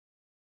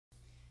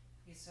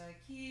Isso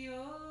aqui,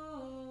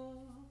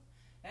 oh,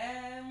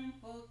 é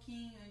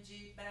pouquinho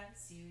de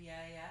Brasil,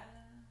 iaia.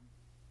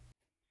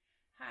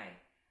 Hi,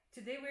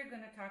 today we're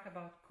going to talk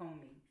about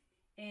combing,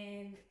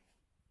 and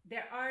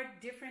there are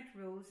different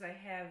rules. I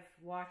have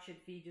watched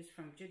videos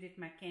from Judith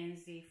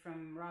Mackenzie,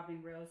 from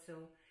Robin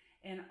Russell,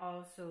 and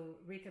also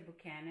Rita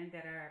Buchanan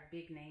that are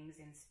big names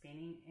in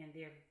spinning, and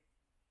they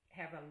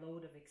have a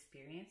load of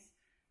experience,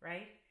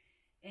 right?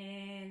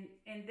 And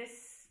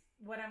this,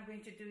 what I'm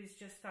going to do is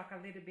just talk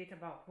a little bit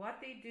about what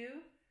they do,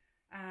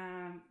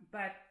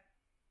 but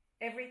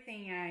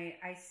everything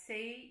I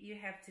say, you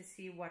have to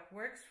see what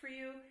works for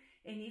you.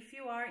 And if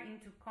you are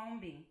into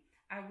combing,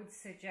 I would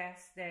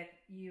suggest that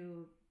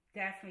you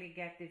definitely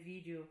get the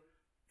video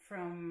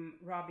from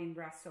Robin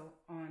Russell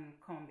on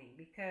combing,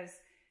 because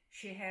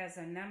she has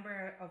a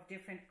number of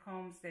different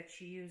combs that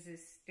she uses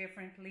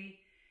differently.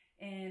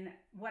 And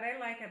what I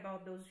like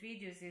about those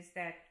videos is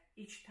that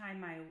each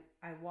time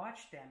I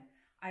watch them,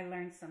 I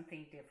learn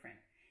something different.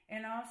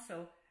 And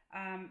also,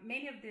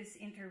 many of these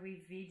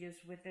interweave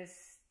videos with these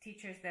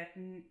teachers that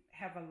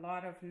have a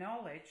lot of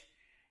knowledge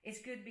is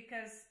good,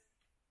 because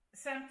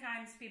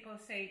sometimes people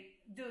say,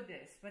 do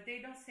this, but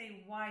they don't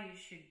say why you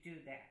should do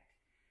that.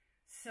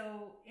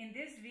 So in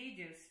these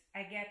videos,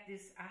 I get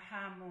this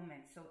aha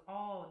moment. So,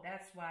 oh,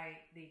 that's why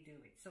they do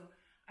it. So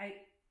I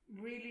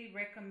really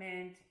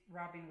recommend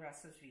Robin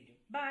Russell's video.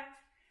 But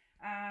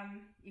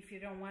if you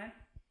don't want,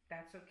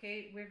 that's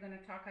okay. We're going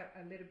to talk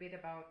a little bit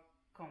about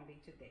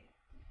combing today.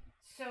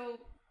 So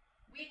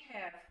we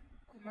have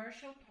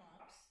commercial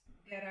tops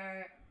that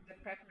are the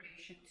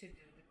preparation to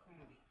do the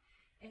combing.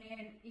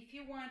 And if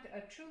you want a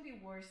truly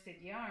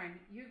worsted yarn,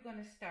 you're going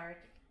to start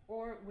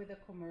or with a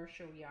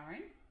commercial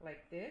yarn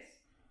like this.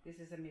 This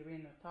is a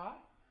merino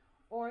top.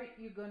 Or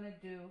you're going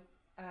to do,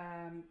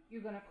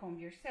 you're going to comb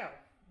yourself,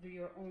 do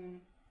your own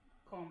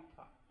comb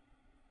top.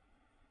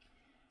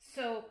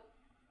 So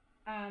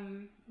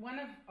one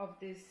of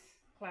these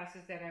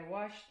classes that I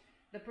watched,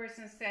 the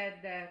person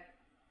said that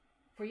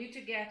for you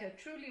to get a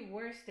truly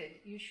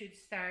worsted, you should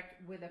start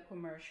with a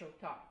commercial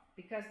top,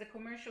 because the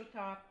commercial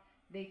top,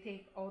 they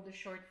take all the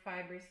short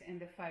fibers and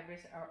the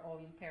fibers are all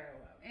in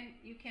parallel, and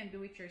you can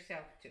do it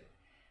yourself too.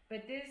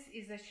 But this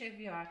is a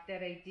cheviot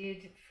that I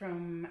did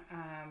from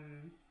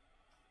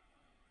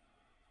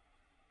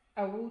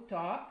a wool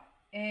top,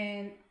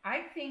 and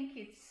I think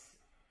it's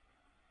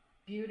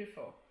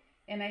beautiful.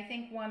 And I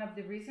think one of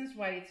the reasons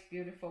why it's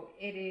beautiful,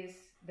 it is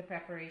the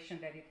preparation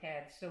that it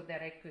had so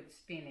that I could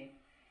spin it.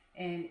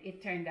 And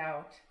it turned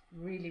out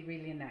really,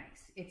 really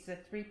nice. It's a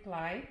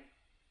 3-ply,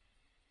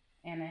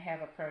 and I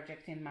have a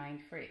project in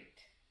mind for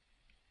it.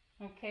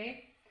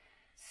 Okay,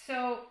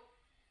 so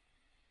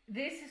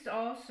this is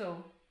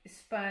also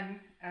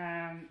spun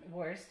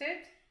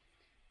worsted,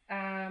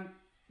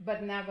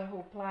 but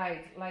Navajo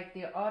plied like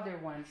the other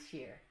ones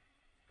here.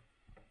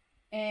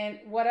 And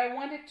what I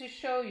wanted to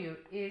show you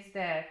is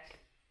that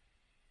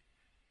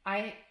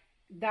I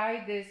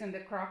dyed this in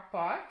the crock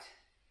pot,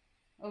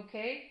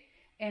 okay?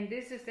 And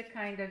this is the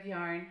kind of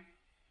yarn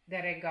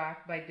that I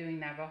got by doing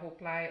Navajo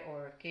ply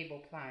or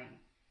cable plying.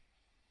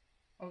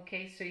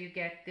 Okay, so you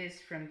get this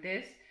from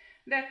this.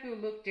 That will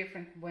look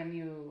different when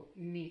you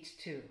knit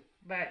too,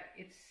 but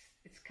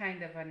it's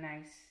kind of a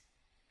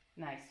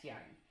nice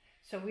yarn.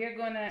 So we're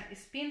gonna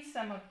spin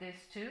some of this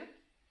too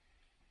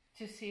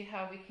to see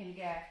how we can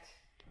get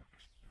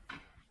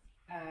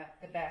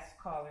the best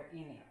color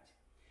in it.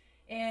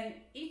 And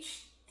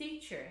each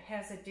teacher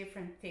has a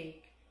different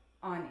take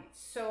on it.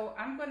 So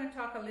I'm going to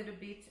talk a little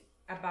bit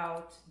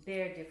about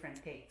their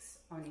different takes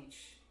on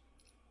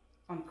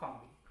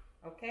combing.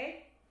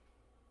 Okay?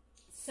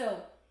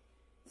 So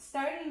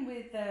starting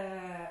with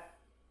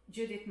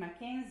Judith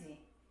Mackenzie,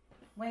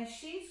 when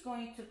she's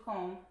going to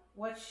comb,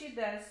 what she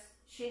does,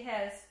 she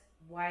has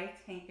white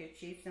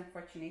handkerchiefs.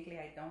 Unfortunately,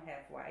 I don't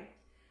have white.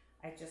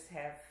 I just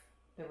have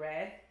the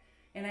red.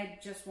 And I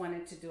just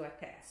wanted to do a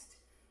test.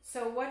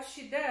 So what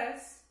she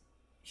does,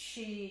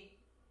 she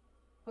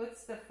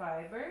puts the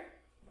fiber,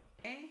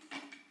 okay?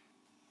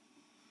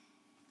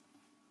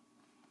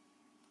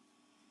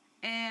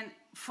 And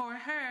for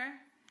her,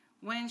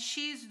 when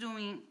she's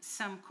doing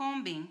some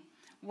combing,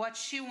 what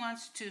she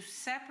wants to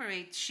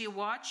separate, she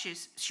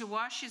washes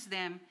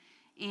them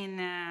in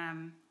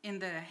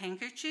the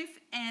handkerchief,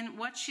 and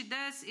what she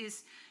does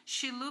is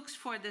she looks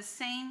for the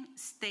same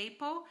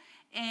staple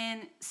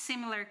and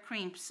similar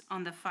crimps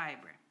on the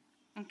fiber,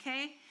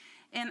 okay?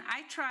 And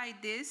I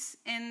tried this,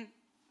 and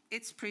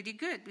it's pretty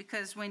good,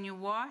 because when you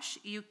wash,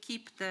 you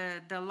keep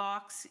the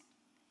locks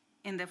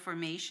in the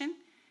formation,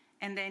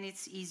 and then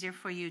it's easier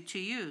for you to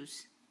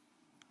use.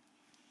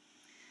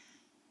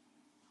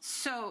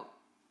 So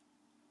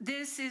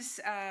this is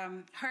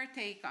her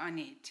take on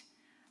it.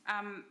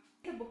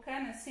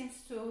 Buchanan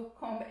seems to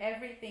comb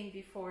everything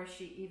before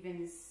she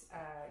even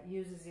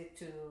uses it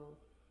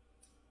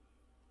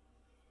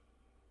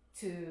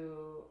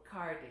to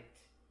card it.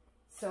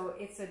 So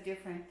it's a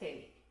different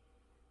take.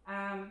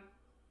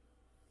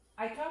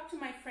 I talked to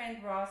my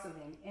friend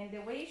Rosalind, and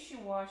the way she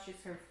washes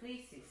her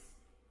fleeces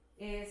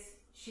is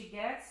she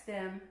gets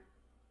them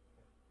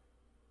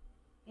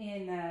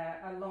in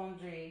a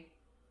laundry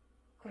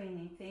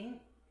cleaning thing,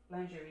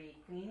 lingerie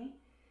cleaning.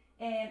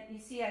 And you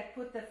see I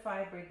put the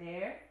fiber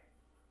there,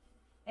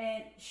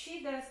 and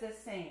she does the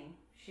same.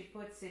 She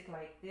puts it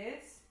like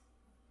this,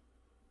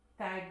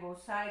 tie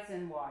both sides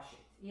and wash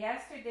it.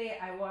 Yesterday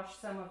I washed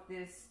some of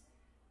this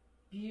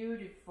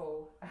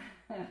beautiful,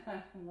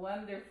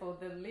 wonderful,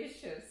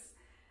 delicious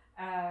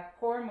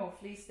cornmeal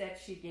fleece that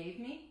she gave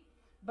me.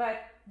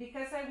 But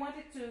because I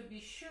wanted to be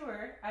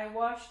sure, I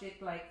washed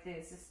it like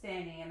this,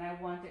 standing, and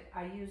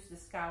I used the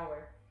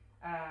scour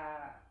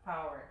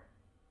power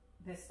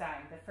this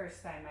time, the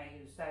first time I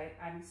used.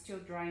 I'm still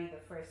drying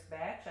the first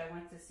batch. I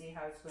want to see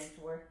how it's going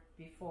to work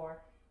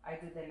before I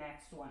do the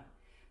next one.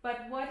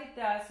 But what it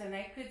does, and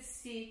I could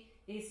see,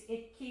 is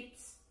it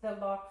keeps the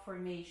lock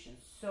formation.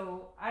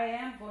 So I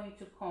am going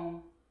to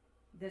comb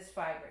this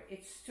fiber.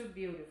 It's too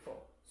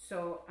beautiful.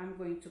 So I'm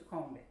going to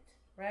comb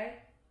it, right?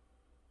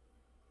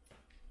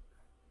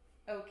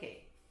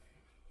 Okay.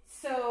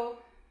 So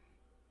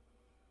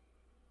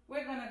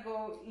we're gonna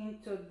go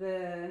into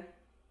the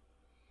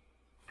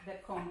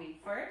combing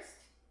first,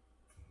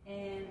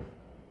 and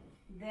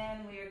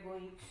then we are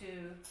going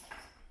to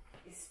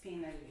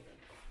spin a little.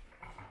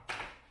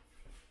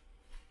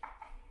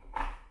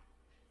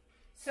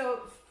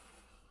 So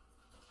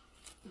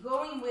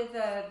going with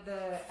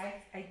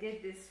I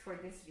did this for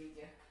this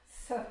video.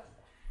 So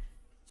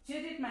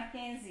Judith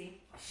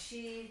Mackenzie,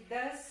 she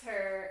does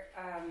her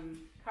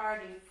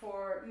carding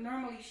for,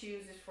 normally she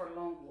uses for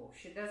long wool.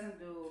 She doesn't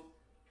do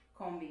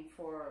combing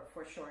for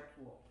short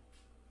wool,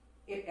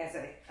 as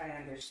I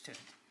understood.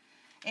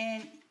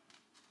 And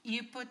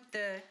you put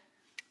the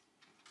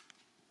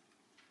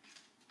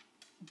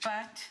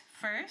butt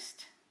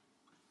first,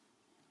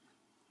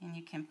 and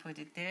you can put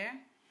it there.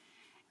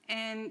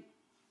 And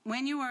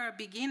when you are a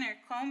beginner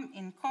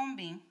in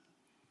combing,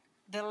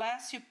 the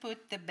less you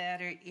put, the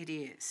better it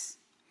is.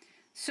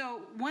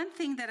 So one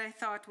thing that I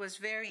thought was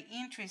very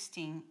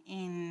interesting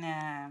in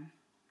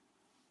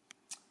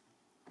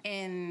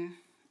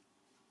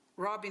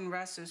Robin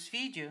Russell's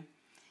video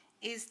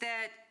is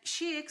that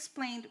she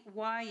explained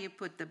why you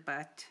put the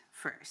butt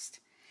first.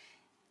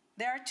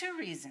 There are two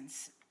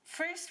reasons.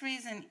 First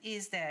reason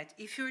is that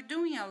if you're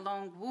doing a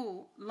long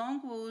wool,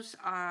 long wools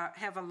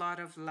have a lot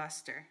of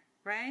luster,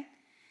 right?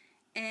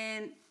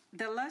 And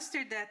the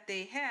luster that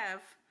they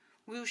have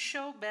will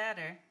show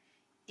better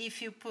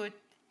if you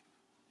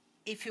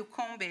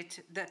comb it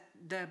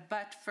the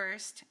butt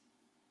first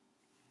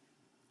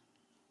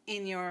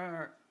in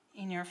your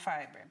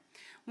fiber.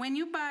 When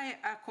you buy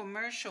a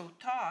commercial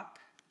top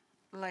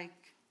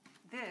like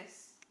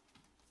this,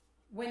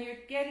 when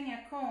you're getting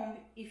a comb,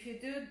 if you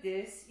do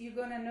this, you're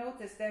gonna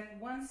notice that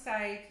one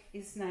side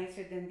is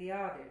nicer than the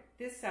other.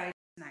 This side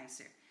is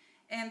nicer.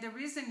 And the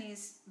reason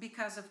is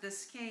because of the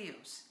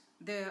scales,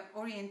 the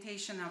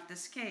orientation of the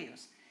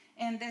scales.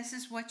 And this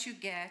is what you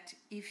get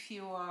if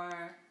you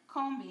are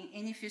combing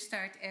and if you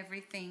start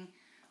everything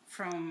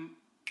from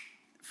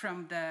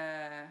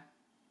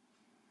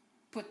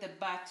put the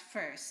butt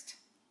first,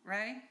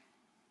 right?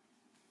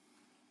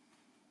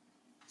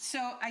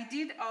 So I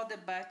did all the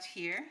butt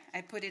here.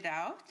 I put it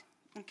out,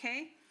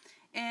 okay?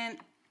 And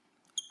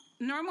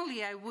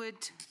normally I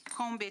would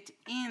comb it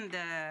in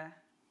the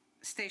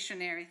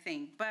stationary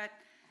thing, but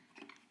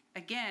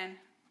again,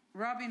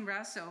 Robin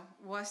Russell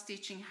was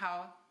teaching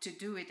how to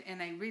do it,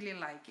 and I really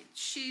like it.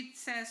 She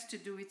says to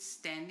do it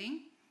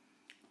standing,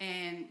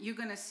 and you're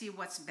gonna see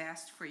what's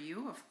best for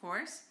you, of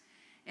course.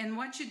 And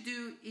what you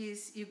do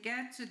is you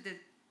get to the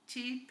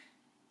tip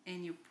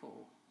and you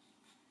pull,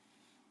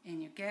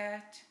 and you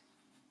get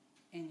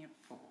and you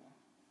pull,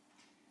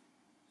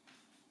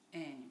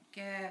 and you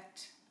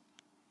get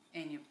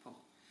and you pull.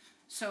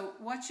 So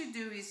what you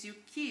do is you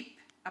keep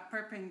a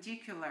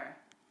perpendicular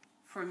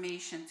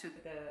formation to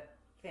the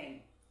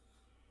thing.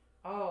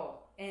 Oh,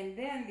 and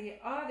then the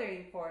other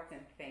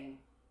important thing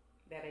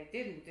that I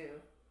didn't do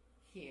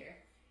here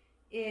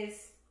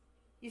is,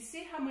 you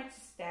see how much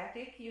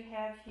static you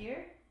have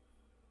here?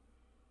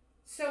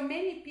 So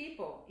many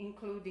people,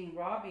 including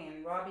Robin,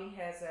 and Robin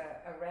has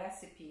a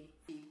recipe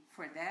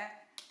for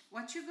that.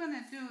 What you're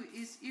gonna do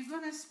is you're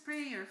gonna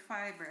spray your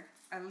fiber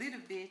a little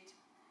bit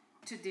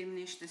to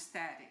diminish the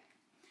static.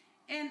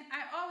 And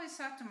I always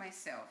thought to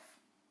myself,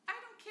 I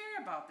don't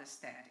care about the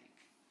static.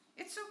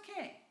 It's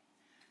okay.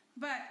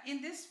 But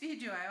in this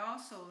video, I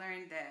also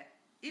learned that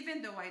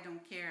even though I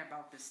don't care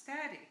about the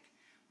static,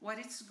 what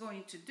it's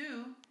going to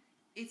do,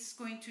 it's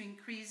going to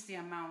increase the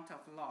amount of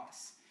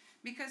loss,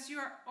 because you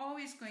are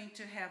always going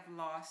to have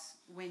loss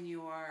when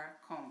you are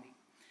combing.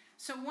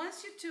 So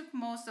once you took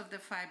most of the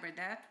fiber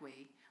that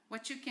way,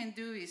 what you can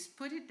do is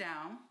put it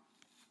down,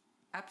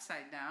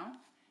 upside down,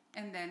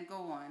 and then go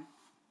on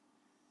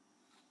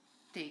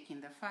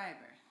taking the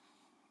fiber,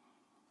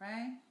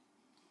 right?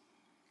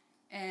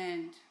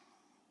 And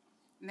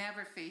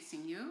never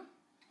facing you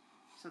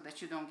so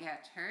that you don't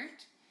get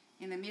hurt.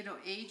 In the Middle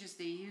Ages,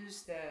 they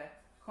used the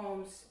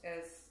combs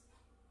as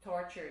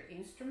torture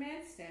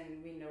instruments,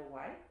 and we know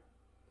why.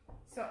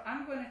 So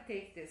I'm going to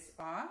take this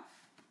off.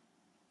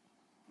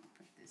 I'll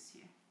put this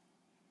here.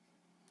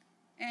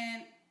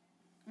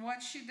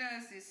 what she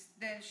does is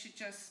then she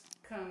just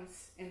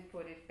comes and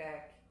put it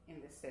back in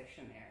the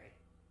stationery.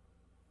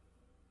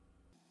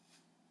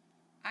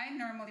 I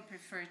normally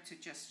prefer to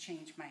just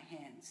change my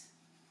hands,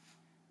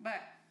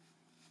 but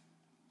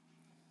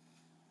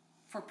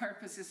for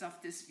purposes of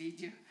this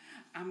video,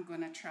 I'm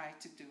gonna try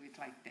to do it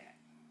like that.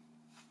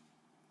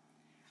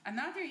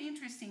 Another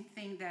interesting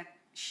thing that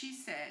she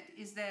said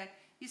is that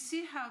you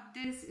see how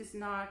this is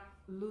not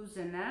loose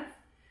enough?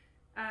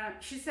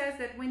 She says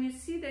that when you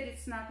see that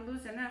it's not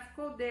loose enough,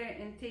 go there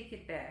and take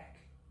it back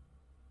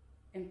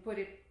and put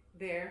it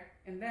there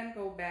and then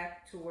go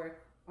back to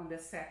work on the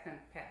second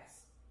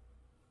pass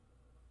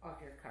of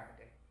your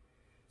cardigan.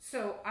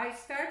 So I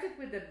started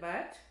with the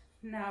butt.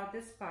 Now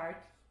this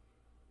part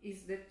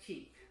is the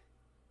tip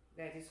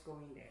that is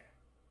going there,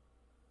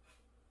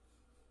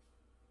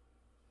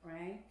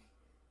 right?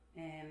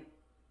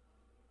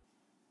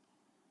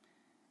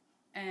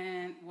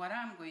 And what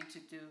I'm going to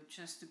do,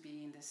 just to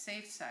be in the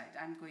safe side,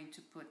 I'm going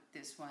to put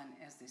this one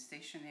as the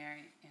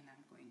stationery, and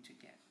I'm going to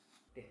get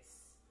this.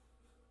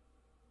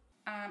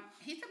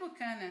 Rita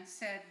Buchanan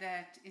said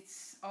that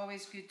it's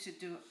always good to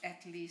do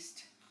at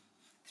least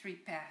 3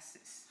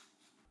 passes.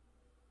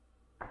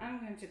 I'm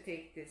going to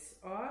take this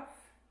off.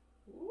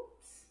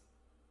 Oops.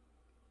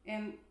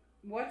 And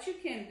what you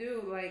can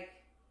do, like,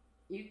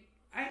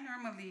 I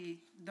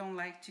normally don't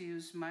like to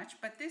use much,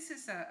 but this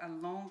is a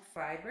long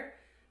fiber.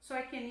 So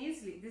I can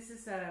easily, this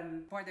is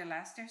border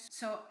elaster,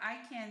 so I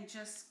can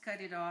just cut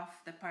it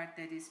off, the part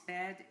that is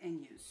bad,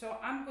 and use. So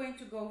I'm going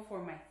to go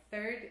for my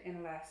 3rd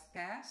and last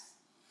pass.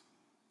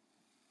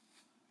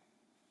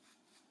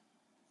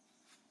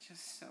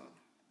 Just so.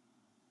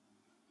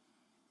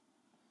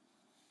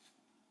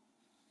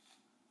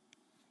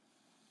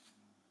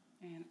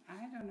 And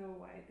I don't know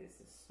why this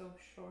is so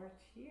short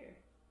here.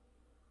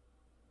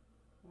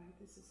 Why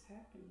this is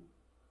happening.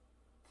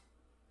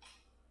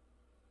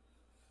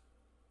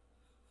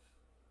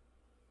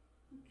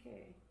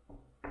 Okay,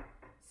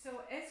 so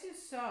as you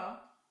saw,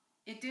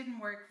 it didn't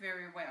work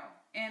very well.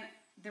 And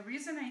the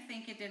reason I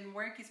think it didn't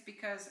work is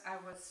because I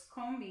was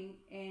combing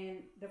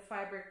and the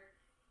fiber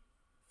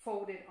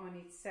folded on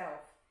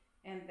itself,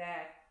 and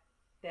that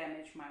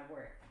damaged my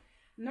work.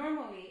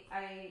 Normally,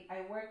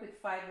 I work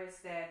with fibers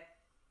that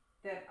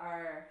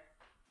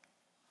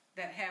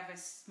have a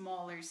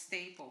smaller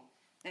staple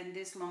than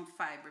this long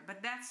fiber,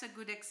 but that's a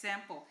good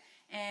example.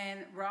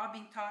 And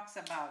Robin talks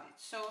about it.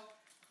 So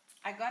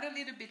I got a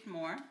little bit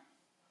more,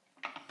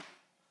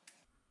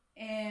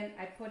 and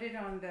I put it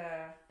on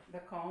the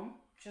comb,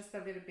 just a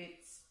little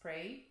bit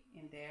spray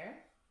in there,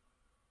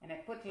 and I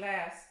put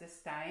less this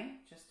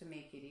time just to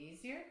make it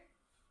easier,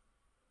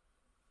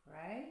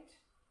 right?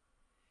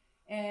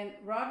 And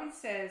Robin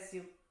says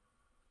you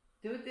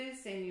do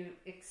this and you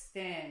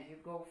extend, you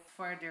go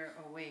further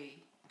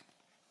away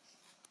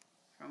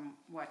from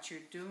what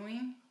you're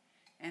doing,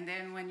 and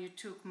then when you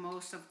took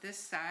most of this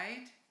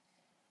side,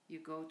 you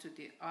go to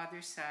the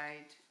other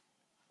side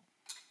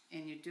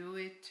and you do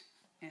it,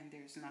 and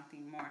there's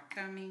nothing more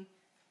coming.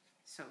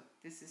 So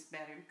this is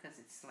better because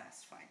it's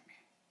less fiber.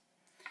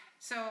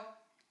 So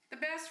the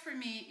best for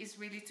me is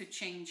really to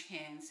change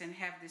hands and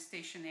have the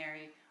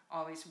stationery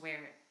always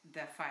where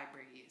the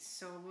fiber is.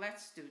 So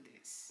let's do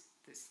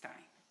this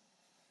time.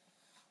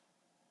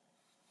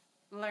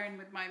 Learn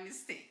with my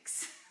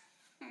mistakes.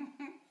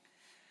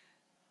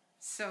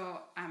 So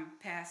I'm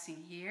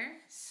passing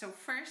here. So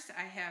first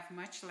I have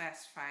much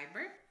less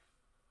fiber. You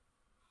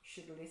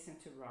should listen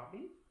to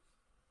Robin.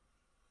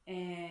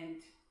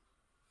 And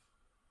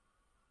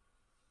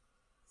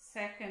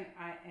second,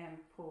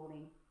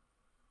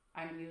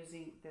 I'm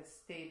using the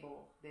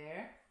stable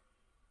there.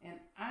 And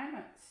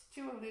I'm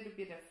still a little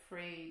bit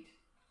afraid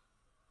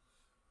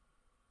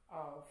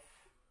of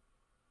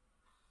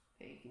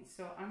taking.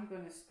 So I'm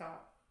going to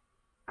stop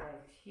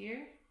right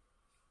here.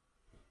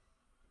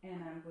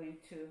 And I'm going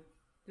to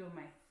do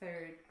my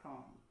 3rd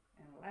comb,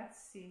 and let's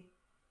see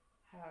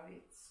how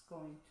it's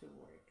going to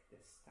work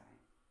this time.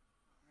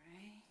 All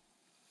right,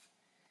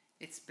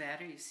 it's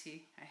better. You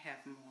see, I have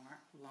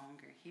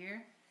longer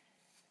here,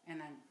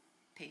 and I'm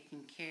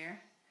taking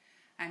care.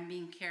 I'm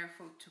being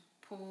careful to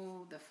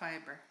pull the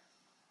fiber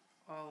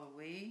all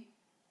away.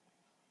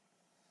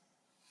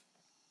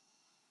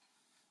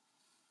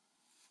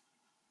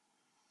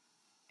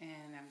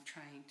 And I'm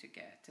trying to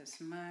get as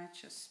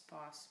much as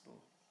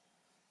possible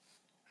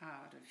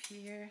out of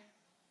here,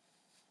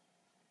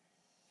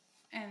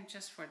 and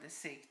just for the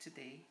sake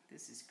today,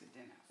 this is good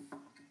enough.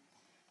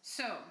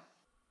 So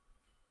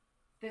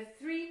the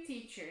 3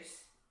 teachers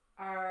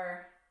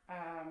are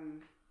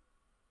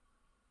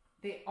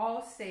they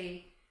all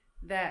say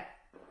that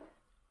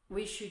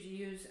we should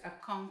use a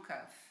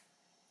concave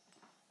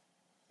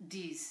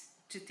disc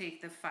to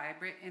take the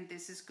fiber, and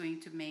this is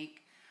going to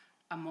make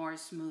a more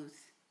smooth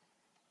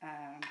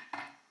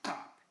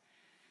top.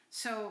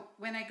 So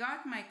when I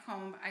got my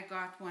comb, I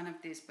got one of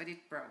these, but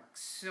it broke.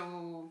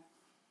 So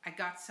I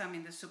got some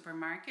in the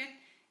supermarket,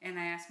 and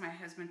I asked my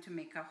husband to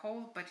make a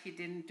hole, but he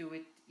didn't do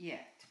it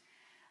yet.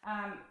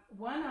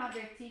 One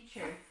other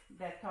teacher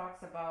that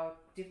talks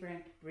about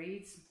different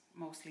breeds,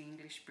 mostly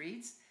English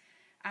breeds,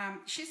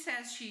 she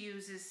says she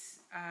uses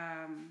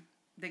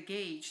the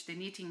gauge, the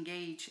knitting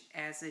gauge,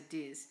 as a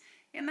diz.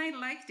 And I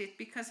liked it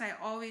because I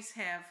always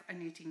have a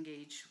knitting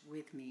gauge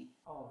with me,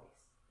 always.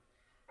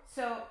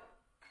 So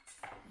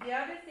the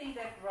other thing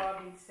that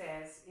Robin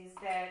says is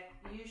that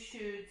you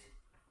should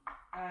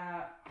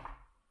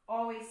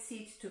always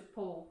sit to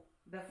pull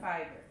the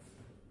fiber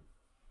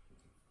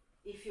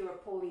if you are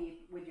pulling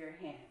with your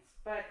hands.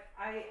 But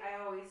I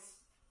always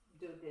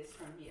do this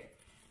from here.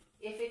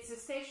 If it's a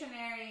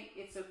stationary,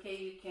 it's okay,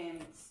 you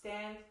can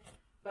stand,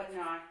 but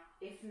not.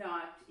 If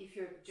not, if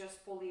you're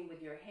just pulling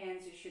with your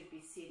hands, you should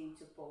be sitting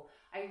to pull.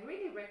 I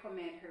really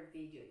recommend her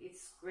video.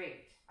 It's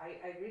great.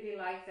 I really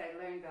liked it.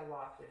 I learned a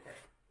lot with her.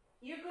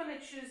 You're going to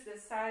choose the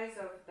size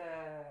of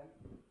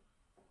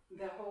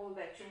the hole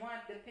that you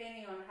want,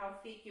 depending on how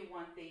thick you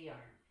want the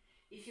yarn.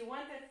 If you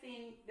want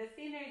the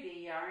thinner the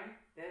yarn,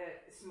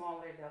 the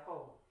smaller the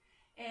hole.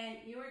 And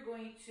you're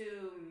going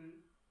to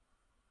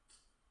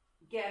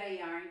get a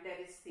yarn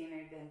that is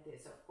thinner than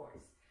this, of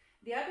course.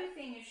 The other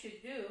thing you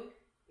should do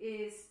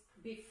is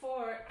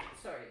before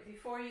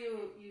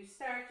you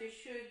start, you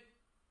should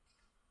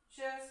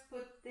just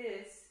put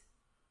this,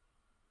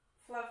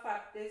 fluff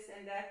up this,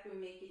 and that will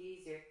make it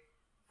easier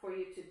for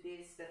you to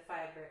diz the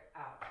fiber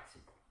out.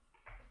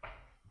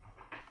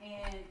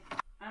 And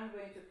I'm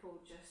going to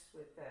pull just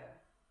with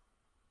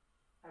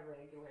a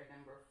regular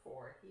number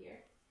 4 here.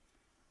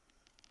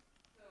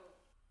 So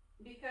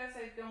because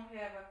I don't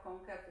have a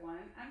concave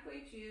one, I'm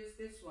going to use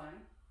this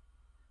one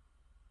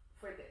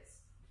for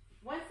this.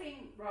 One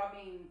thing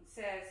Robin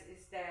says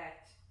is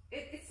that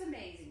it's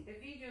amazing. The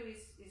video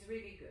is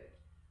really good.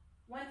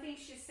 One thing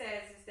she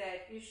says is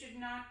that you should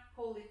not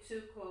pull it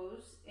too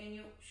close, and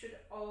you should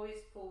always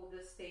pull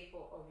the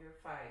staple of your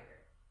fiber.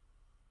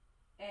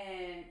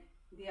 And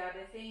the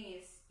other thing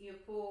is you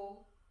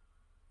pull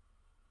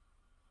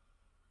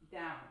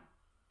down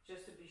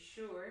just to be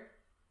sure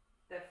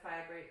the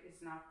fiber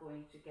is not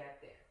going to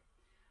get there.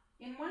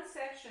 In one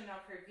section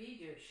of her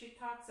video, she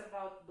talks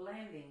about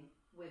blending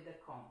with the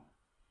comb.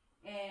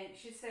 And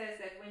she says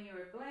that when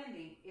you're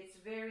blending, it's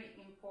very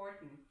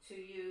important to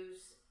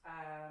use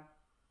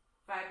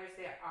fibers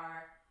that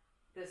are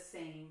the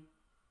same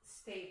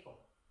staple.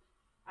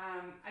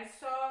 I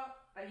saw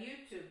a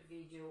YouTube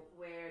video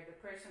where the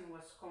person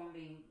was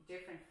combing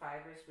different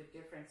fibers with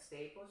different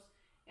staples,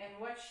 and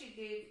what she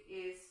did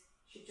is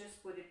she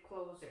just put it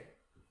closer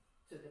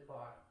to the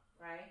bottom,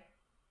 right?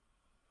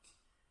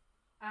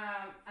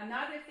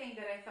 Another thing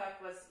that I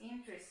thought was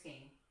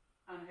interesting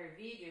on her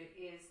video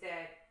is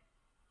that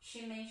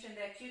she mentioned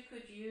that you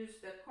could use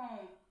the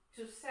comb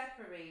to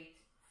separate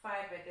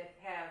fiber that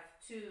have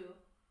 2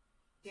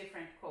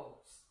 different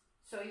coats.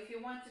 So if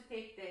you want to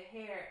take the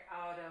hair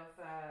out of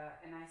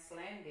an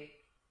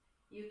Icelandic,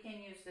 you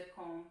can use the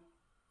comb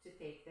to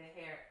take the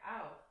hair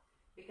out,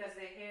 because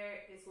the hair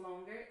is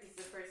longer, it's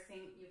the first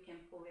thing you can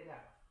pull it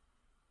out.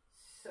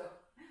 So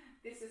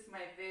this is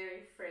my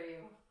very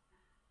frail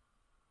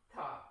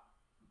top,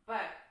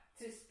 but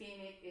to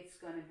spin it, it's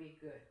going to be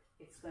good.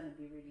 It's going to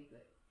be really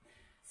good.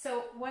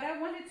 So what I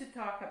wanted to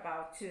talk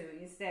about too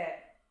is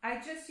that I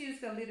just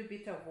used a little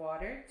bit of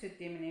water to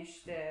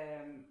diminish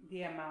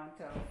the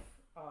amount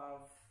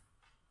of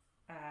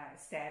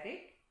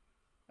static,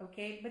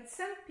 okay? But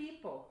some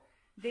people,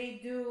 they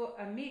do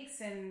a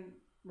mix, and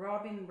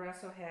Robin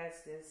Russell has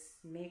this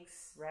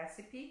mix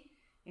recipe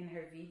in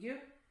her video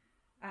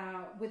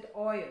with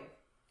oil.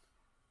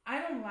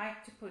 I don't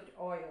like to put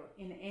oil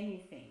in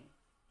anything,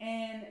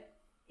 and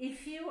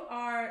if you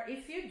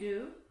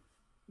do,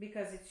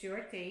 because it's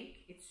your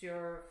take, it's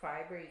your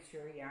fiber, it's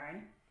your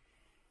yarn,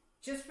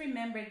 just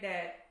remember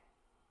that,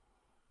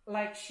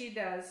 like she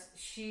does,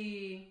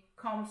 she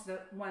combs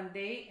one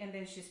day and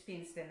then she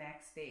spins the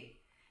next day.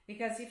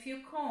 Because if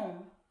you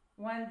comb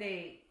one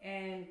day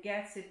and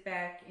gets it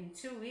back in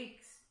 2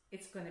 weeks,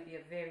 it's going to be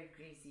a very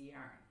greasy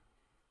yarn.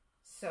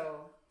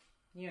 So,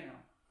 you know,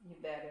 you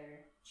better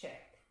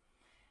check.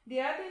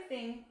 The other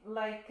thing,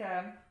 like,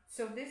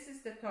 so this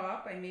is the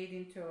top I made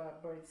into a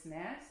bird's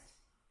nest,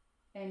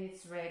 and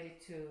it's ready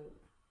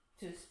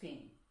to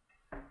spin.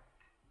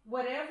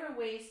 Whatever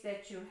waste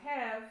that you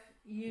have,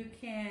 you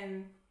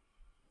can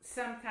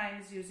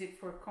sometimes use it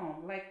for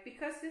comb. Like,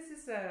 because this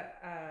is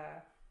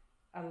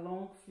a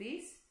long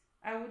fleece,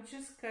 I would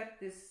just cut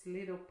these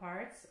little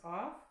parts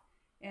off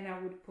and I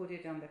would put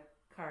it on the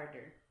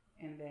carder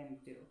and then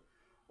do.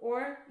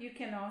 Or you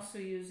can also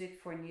use it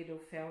for needle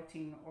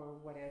felting or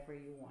whatever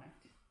you want,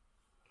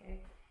 okay?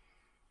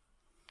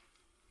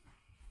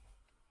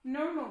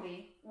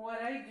 Normally,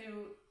 what I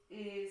do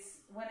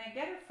is when I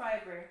get a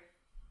fiber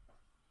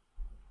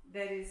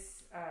that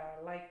is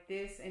like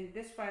this, and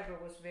this fiber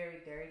was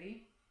very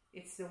dirty,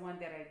 it's the one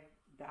that I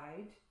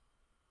dyed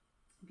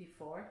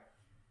before.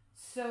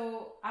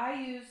 So I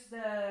use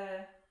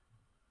the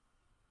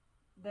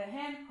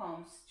hand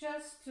combs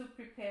just to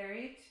prepare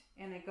it,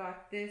 and I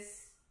got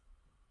this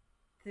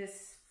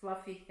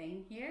fluffy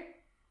thing here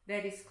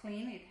that is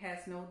clean, it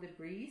has no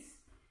debris.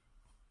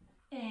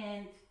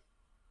 And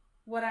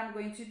what I'm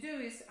going to do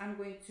is I'm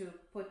going to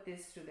put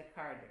this through the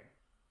carder.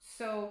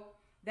 So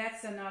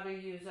that's another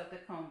use of the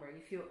comber.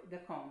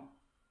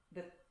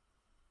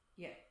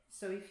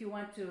 So if you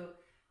want to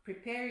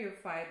prepare your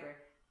fiber,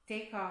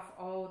 take off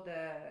all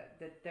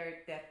the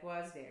dirt that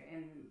was there.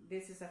 And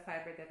this is a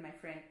fiber that my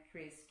friend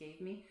Chris gave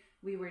me.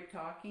 We were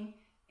talking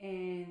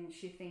and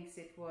she thinks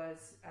it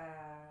was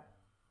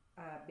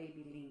a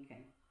baby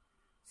Lincoln.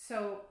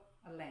 So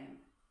a lamb.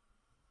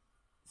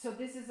 So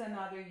this is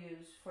another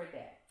use for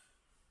that.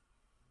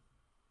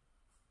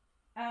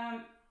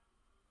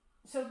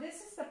 So this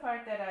is the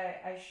part that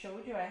I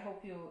showed you. I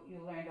hope you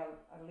learned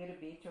a little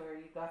bit or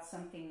you got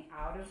something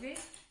out of it.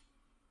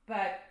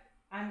 But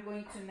I'm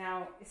going to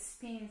now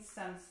spin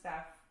some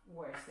stuff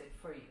worsted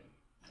for you.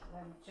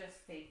 Let me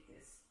just take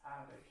this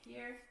out of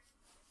here.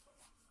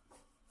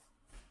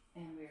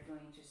 And we're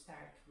going to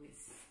start with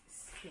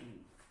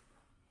spinning.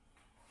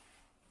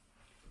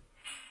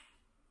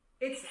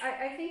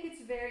 I think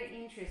it's very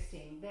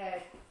interesting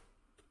that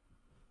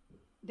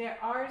there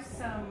are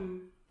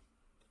some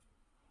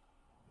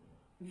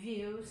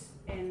views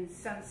and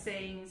some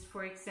sayings.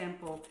 For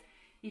example,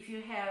 if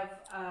you have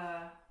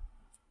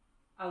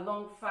a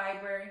long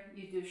fiber,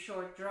 you do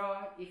short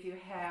draw. If you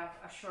have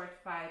a short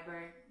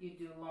fiber, you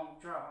do long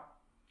draw.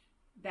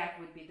 That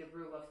would be the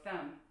rule of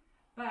thumb.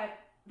 But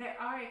there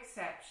are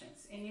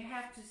exceptions, and you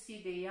have to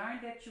see the yarn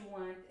that you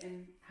want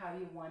and how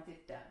you want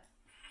it done.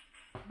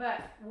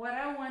 But what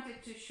I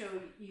wanted to show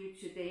you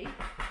today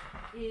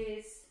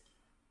is,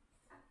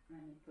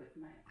 let me put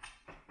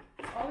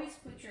always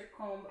put your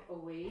comb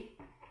away,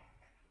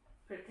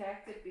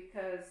 protect it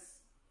because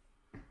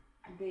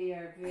they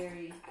are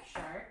very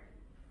sharp.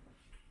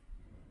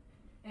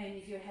 And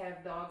if you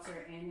have dogs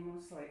or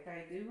animals like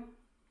I do,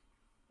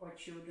 or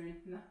children,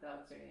 not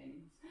dogs or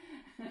animals,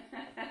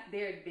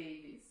 they're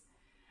babies,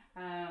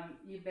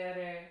 you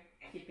better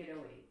keep it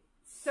away.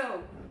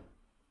 So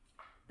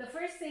the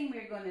first thing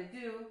we're going to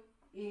do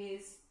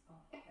is,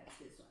 that's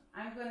this one.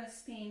 I'm going to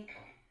spin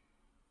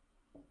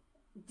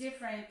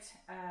different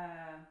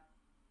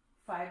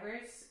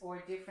fibers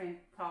or different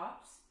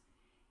tops,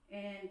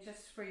 and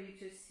just for you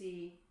to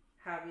see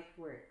how it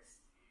works.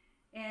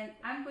 And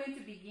I'm going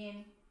to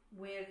begin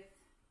with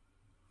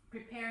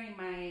preparing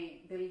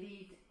the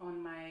lead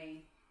on my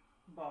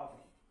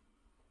bobbin,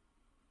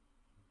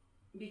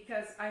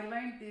 because I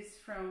learned this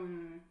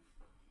from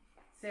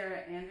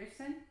Sarah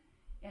Anderson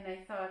and I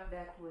thought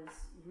that was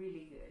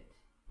really good.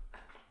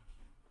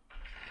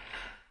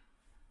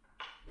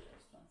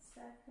 Just 1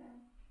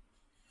 second.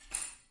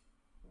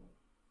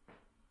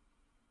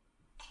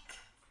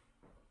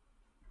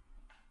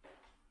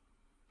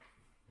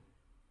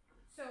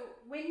 So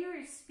when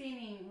you're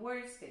spinning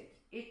worsted,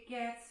 it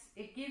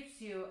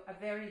gives you a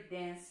very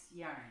dense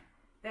yarn.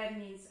 That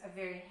means a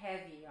very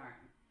heavy yarn.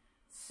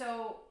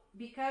 So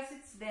because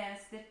it's dense,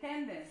 the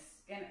tendons,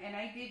 and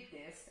I did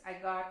this, I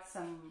got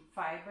some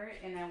fiber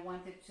and I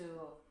wanted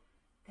to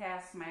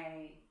test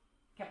my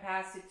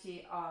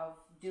capacity of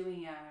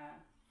doing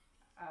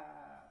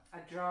a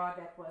draw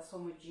that was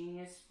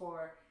homogeneous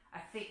for a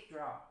thick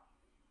draw.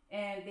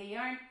 And the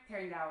yarn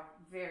turned out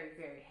very,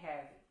 very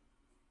heavy.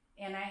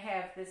 And I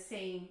have the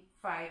same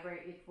fiber.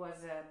 It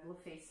was a blue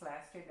face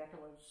laster that I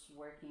was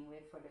working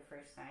with for the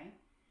first time.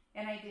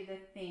 And I did a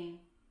thin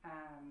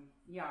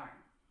yarn.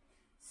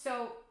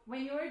 So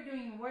when you're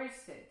doing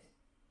worsted,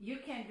 you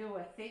can do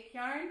a thick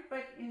yarn,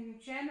 but in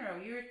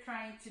general, you're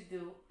trying to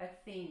do a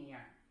thin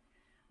yarn.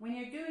 When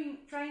you're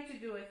trying to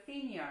do a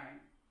thin yarn,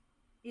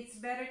 it's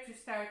better to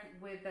start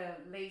with a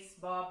lace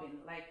bobbin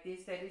like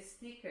this that is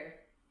thicker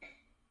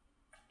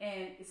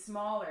and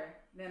smaller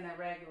than a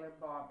regular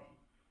bobbin,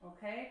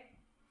 okay?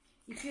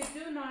 If you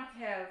do not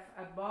have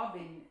a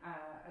bobbin,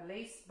 a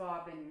lace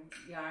bobbin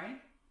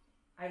yarn,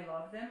 I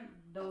love them.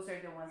 Those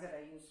are the ones that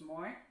I use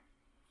more.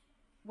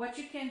 What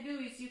you can do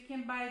is you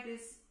can buy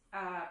this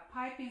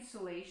pipe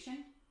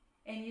insulation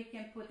and you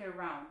can put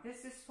around.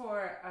 This is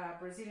for a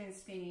Brazilian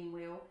spinning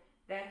wheel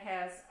that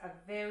has a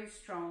very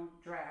strong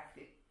draft.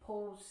 It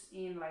pulls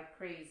in like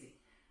crazy.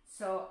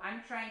 So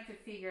I'm trying to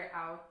figure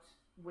out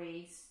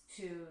ways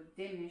to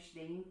diminish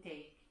the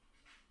intake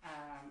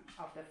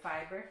of the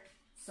fiber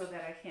so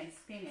that I can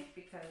spin it,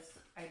 because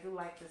I do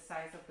like the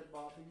size of the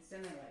bobbins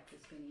and I like the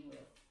spinning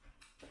wheel.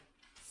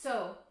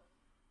 So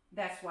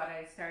that's what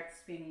I started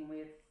spinning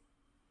with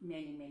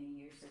many, many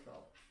years ago.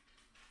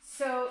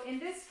 So in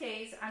this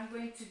case, I'm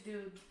going to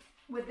do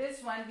with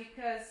this one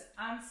because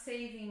I'm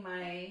saving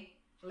my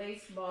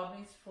lace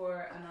bobbins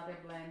for another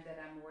blend that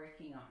I'm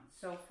working on.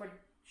 So for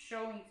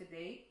showing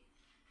today,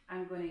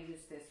 I'm going to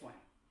use this one.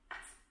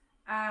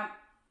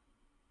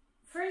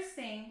 First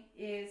thing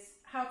is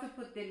how to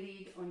put the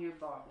lead on your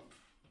bobbin.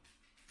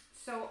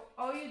 So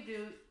all you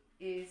do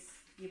is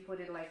you put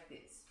it like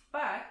this.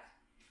 But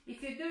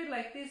if you do it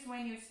like this,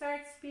 when you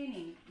start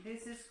spinning,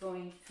 this is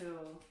going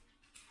to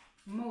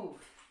move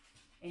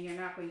and you're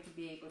not going to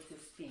be able to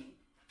spin.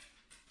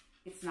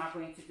 It's not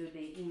going to do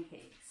the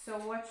intake. So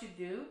what you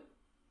do,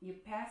 you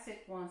pass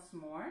it once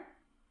more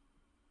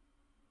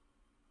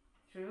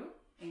through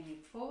and you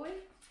pull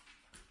it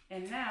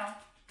And now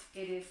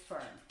it is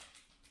firm,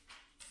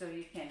 so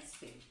you can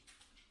spin.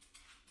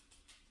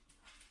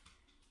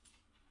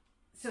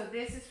 So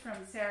this is from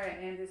Sarah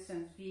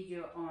Anderson's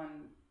video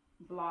on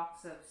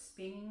blocks of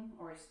spinning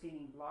or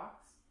spinning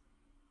blocks.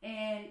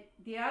 And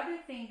the other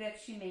thing that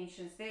she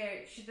mentions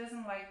there, she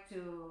doesn't like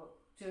to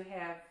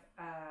have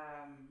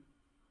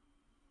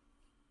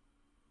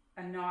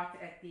a knot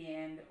at the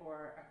end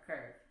or a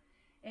curve.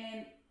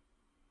 And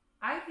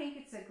I think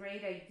it's a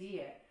great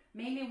idea,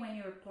 mainly when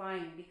you're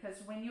plying, because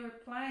when you're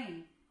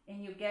plying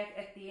and you get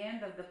at the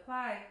end of the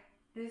ply,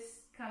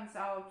 this comes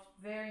out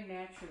very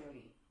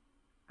naturally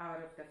out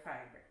of the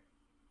fiber.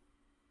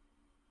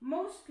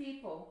 Most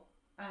people,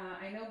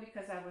 I know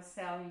because I was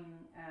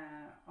selling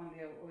on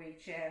the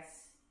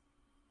OHS,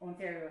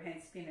 Ontario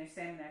Hand Spinner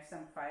Seminar,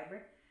 some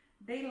fiber,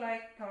 they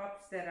like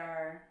tops that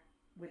are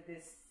with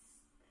this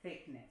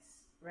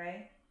thickness,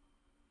 right?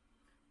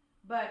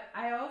 But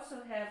I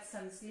also have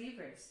some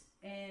sleevers,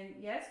 and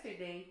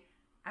yesterday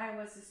I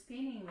was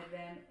spinning with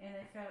them and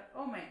I felt,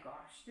 oh my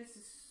gosh, this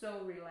is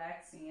so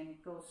relaxing and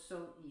it goes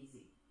so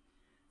easy.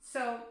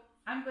 So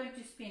I'm going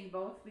to spin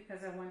both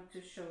because I want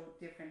to show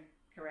different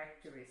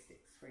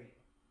characteristics for you,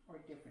 or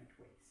different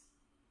ways.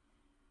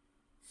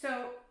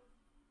 So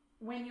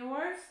when you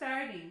are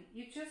starting,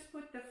 you just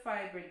put the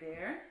fiber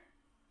there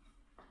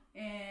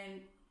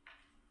and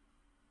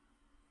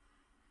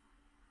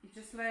you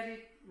just let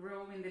it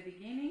roll in the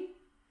beginning.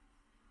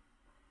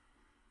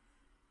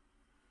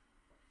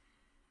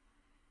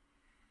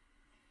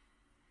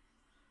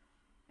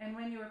 And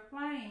when you're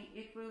applying,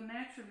 it will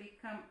naturally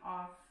come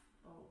off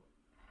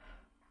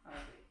of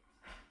it.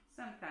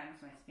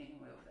 Sometimes my spinning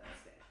wheel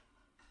does that.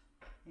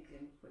 I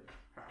didn't put it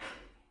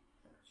properly.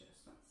 So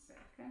just 1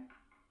 second.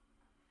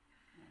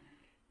 And I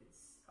get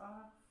this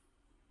off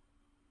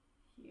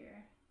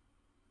here.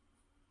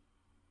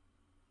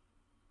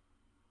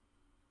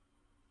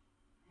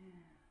 And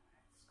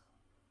let's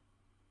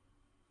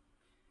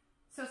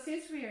go. So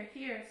since we are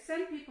here,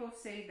 some people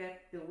say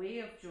that the way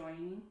of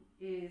joining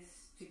is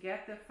to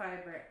get the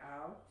fiber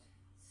out,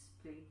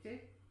 split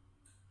it,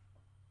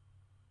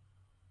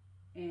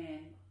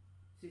 and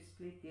to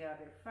split the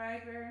other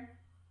fiber,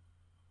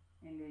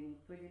 and then you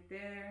put it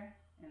there,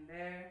 and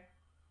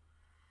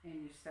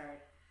you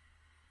start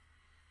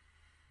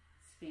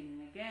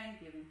spinning again,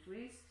 giving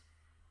twist,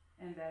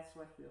 and that's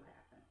what will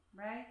happen,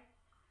 right?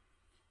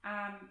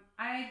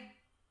 I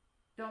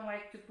don't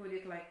like to put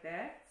it like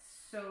that,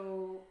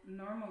 so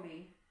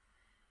normally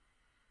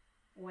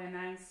when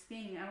I'm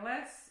spinning,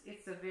 unless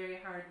it's a very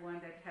hard one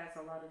that has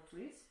a lot of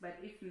twists, but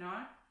if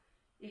not,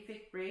 if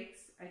it breaks,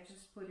 I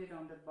just put it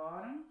on the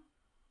bottom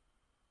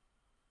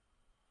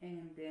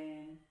and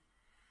then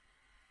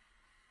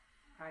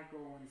I go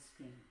on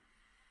spin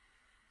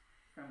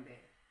from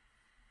there.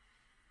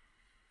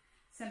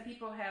 Some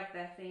people have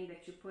that thing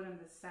that you put on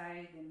the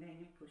side and then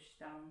you push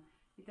down.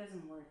 It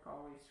doesn't work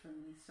always for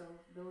me, so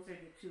those are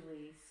the two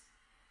ways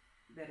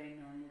that I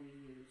normally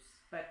use.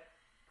 But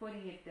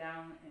putting it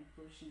down and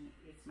pushing,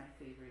 it's my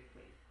favorite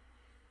way.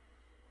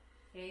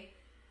 Okay,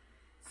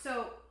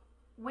 so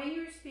when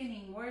you're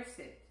spinning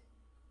worsted,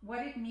 what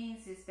it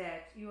means is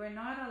that you are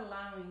not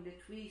allowing the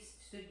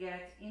twist to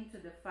get into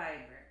the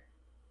fiber.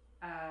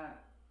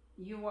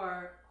 You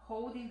are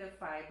holding the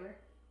fiber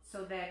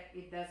so that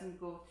it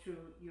doesn't go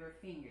through your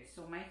fingers.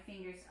 So my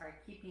fingers are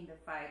keeping the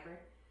fiber,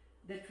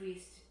 the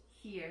twist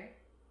here,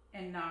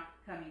 and not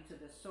coming to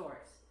the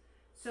source.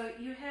 So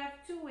you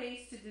have two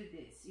ways to do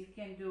this. You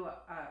can do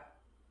a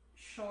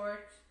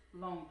short,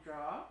 long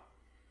draw.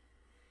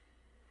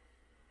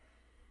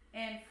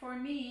 And for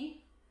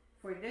me,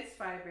 for this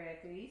fiber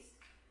at least,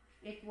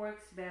 it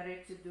works better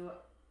to do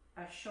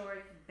a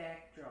short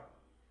back draw.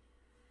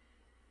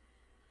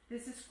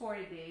 This is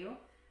Corridale.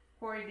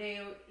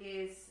 Corridale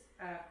is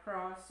a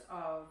cross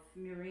of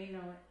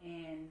Merino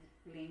and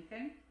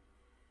Lincoln.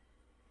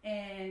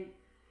 And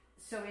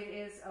so it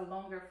is a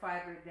longer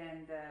fiber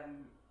than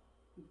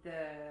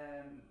the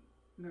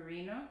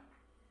Merino.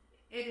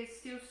 It is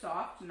still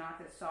soft,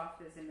 not as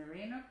soft as the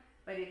Merino,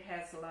 but it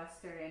has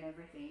luster and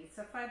everything. It's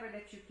a fiber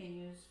that you can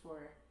use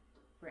for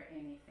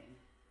anything.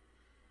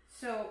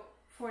 So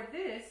for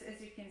this, as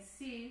you can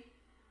see,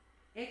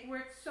 it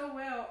works so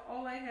well.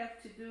 All I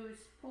have to do is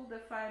pull the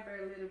fiber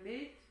a little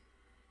bit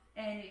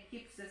and it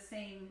keeps the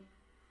same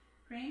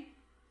crimp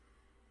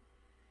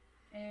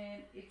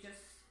and it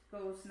just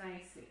goes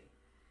nicely.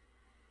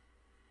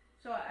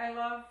 So I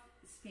love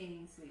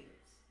spinning sleeves.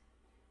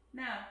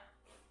 Now,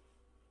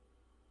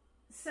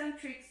 some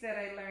tricks that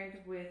I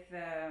learned with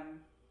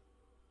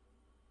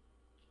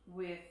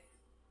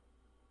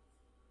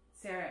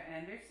Sarah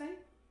Anderson.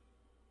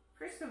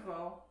 First of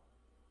all,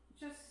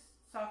 just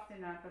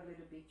soften up a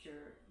little bit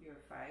your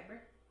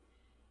fiber.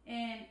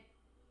 And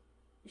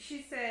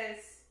she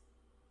says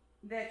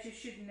that you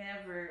should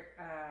never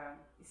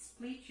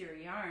split your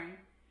yarn,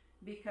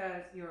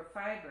 because your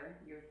fiber,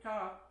 your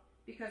top,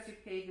 because you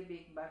pay the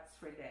big bucks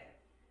for that.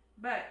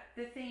 But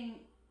the thing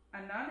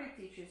another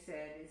teacher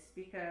said is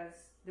because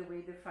the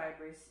way the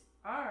fibers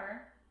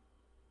are,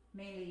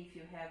 mainly if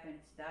you haven't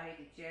dyed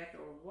it yet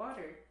or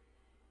watered,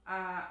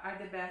 are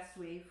the best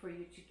way for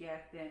you to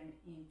get them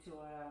into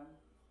a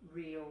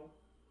real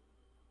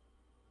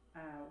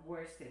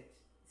worsted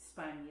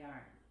spun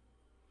yarn.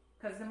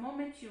 Because the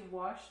moment you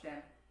wash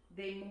them,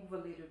 they move a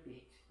little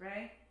bit,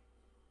 right?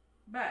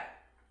 But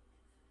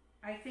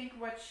I think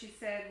what she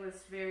said was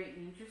very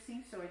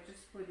interesting, so I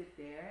just put it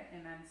there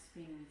and I'm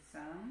spinning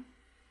some.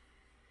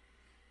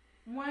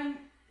 One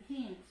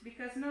hint,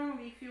 because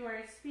normally if you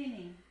are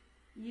spinning,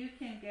 you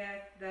can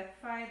get that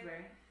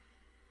fiber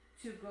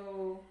to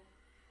go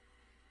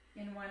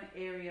in one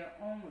area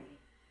only.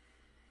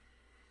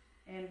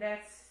 And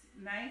that's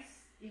nice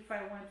if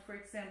I want, for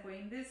example,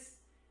 in this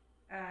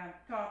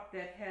top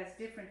that has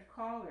different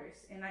colors,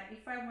 and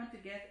if I want to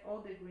get all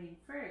the green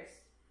first,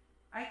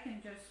 I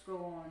can just go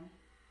on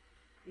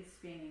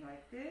spinning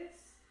like this,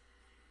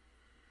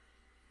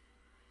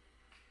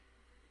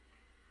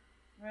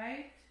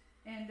 right?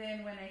 And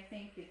then when I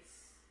think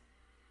it's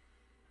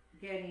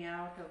getting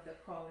out of the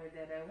color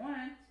that I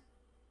want,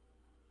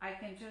 I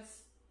can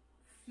just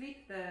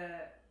flip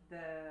the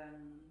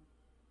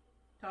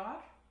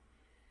top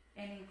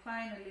and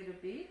incline a little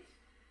bit,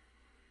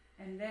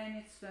 and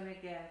then it's gonna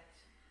get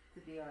to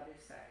the other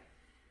side.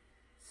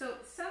 So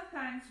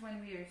sometimes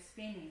when we are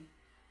spinning,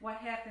 what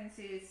happens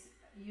is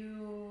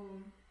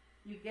you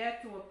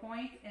get to a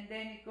point and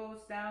then it goes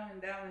down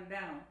and down and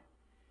down.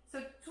 So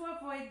to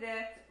avoid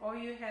that, all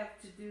you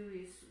have to do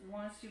is,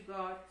 once you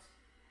got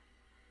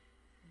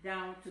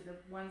down to the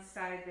one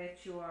side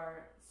that you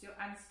are, so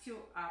I'm still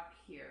up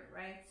here,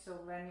 right? So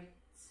let me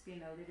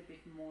spin a little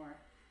bit more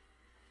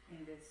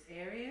in this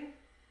area.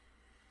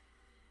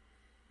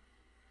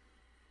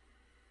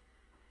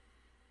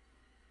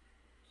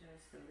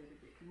 Just a little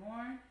bit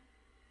more.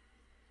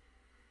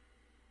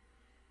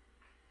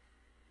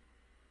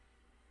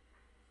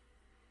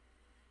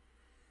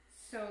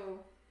 So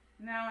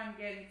now I'm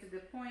getting to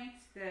the point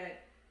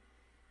that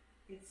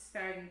it's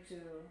starting to,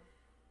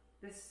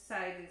 this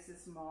side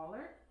is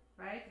smaller,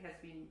 right? It has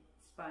been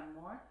spun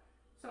more.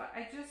 So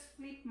I just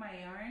flip my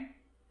yarn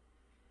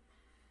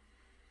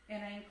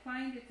and I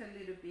inclined it a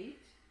little bit,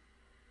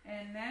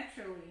 and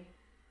naturally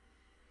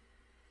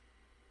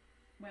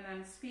when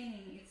I'm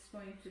spinning, it's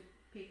going to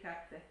pick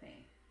up the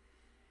thing.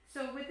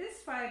 So with this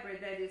fiber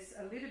that is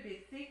a little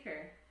bit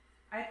thicker,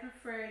 I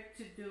prefer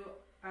to do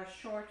a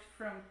short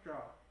front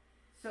draw.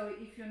 So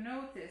if you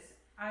notice,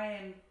 I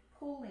am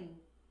pulling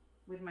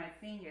with my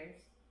fingers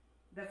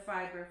the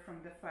fiber from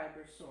the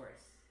fiber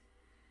source.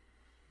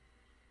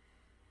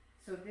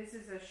 So this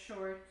is a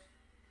short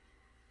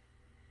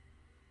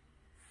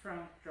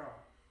front draw.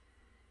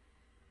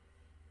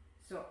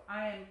 So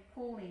I am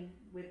pulling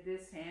with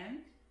this hand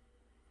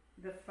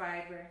the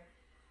fiber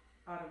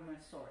out of my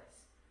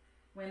source.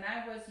 When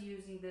I was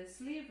using the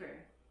sleever,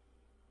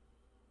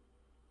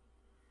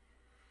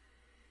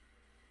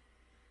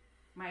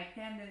 my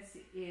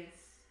tendency is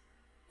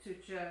to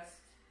just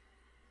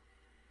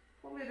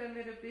pull it a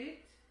little bit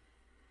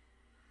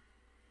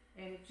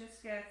and it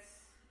just gets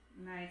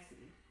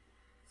nicely.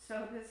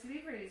 So the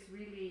sleever is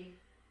really,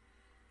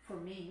 for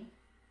me,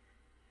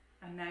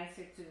 a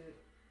nicer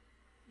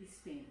to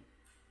spin.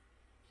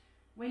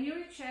 When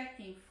you're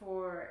checking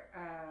for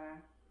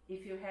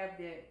if you have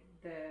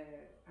the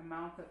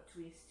amount of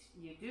twist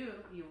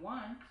you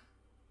want,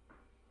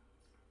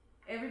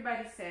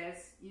 everybody says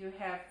you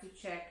have to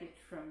check it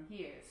from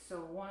here.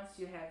 So once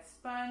you have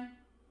spun,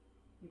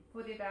 you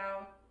put it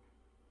out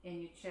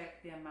and you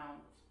check the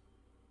amount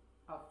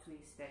of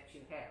twist that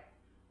you have.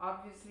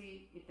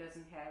 Obviously, it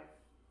doesn't have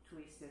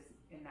twist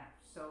enough.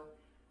 So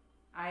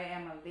I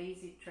am a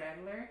lazy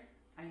traveler.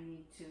 I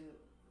need to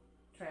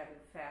travel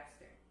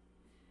faster.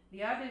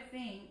 The other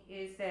thing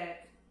is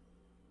that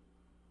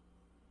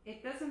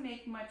it doesn't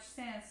make much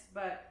sense,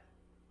 but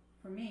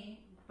for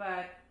me,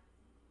 but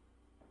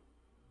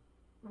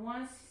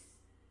once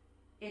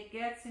it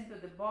gets into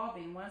the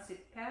bobbin, once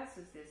it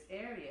passes this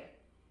area,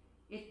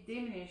 it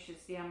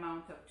diminishes the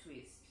amount of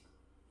twist.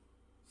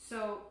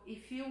 So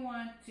if you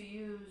want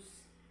to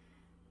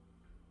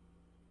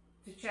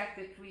check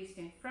the twist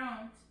in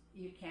front,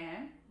 you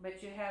can,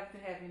 but you have to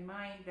have in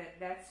mind that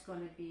that's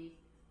going to be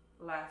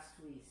less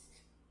twist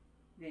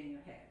than you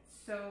had.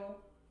 So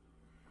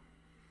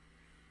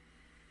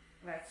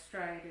let's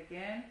try it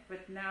again,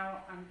 but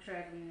now I'm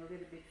traveling a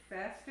little bit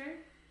faster.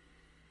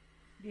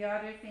 The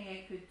other thing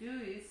I could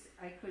do is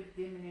I could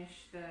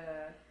diminish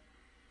the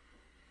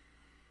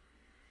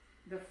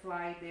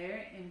fly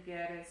there and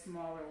get a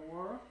smaller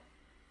whirl,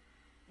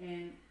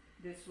 and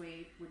this way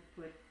it would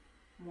put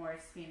more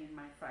spin in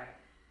my fiber.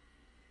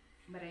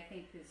 But I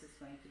think this is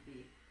going to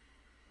be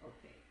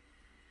okay.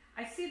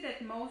 I see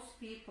that most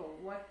people,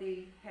 what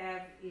they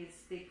have is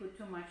they put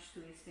too much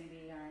twist in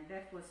the yarn.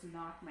 That was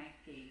not my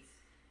case.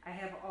 I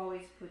have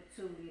always put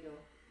too little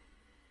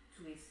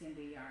twist in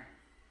the yarn.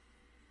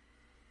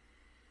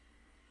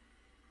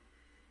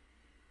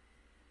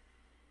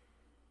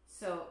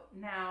 So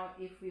now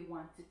if we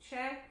want to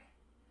check,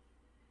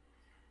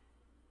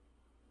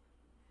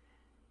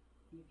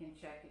 you can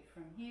check it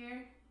from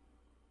here.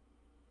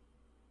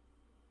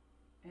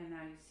 And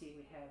now you see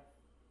we have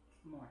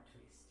more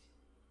twist.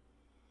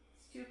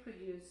 still could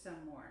use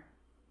some more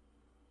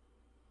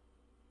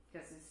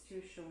because it's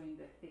still showing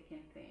the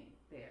thickened thing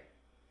there.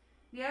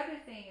 The other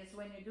thing is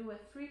when you do a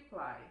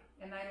 3-ply,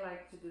 and I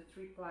like to do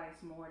 3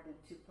 plies more than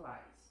 2 plies,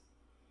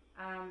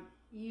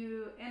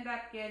 you end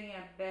up getting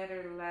a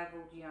better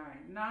leveled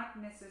yarn.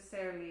 Not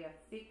necessarily a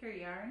thicker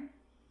yarn,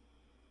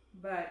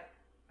 but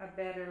a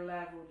better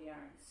leveled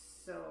yarn.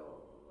 So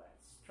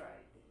let's try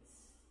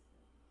this.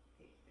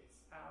 Take this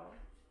out.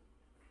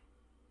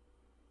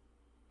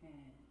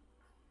 And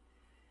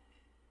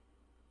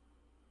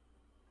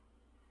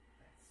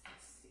let's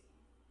just see.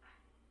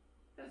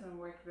 Doesn't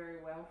work very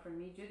well for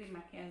me. Judy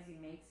Mackenzie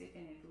makes it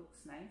and it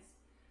looks nice.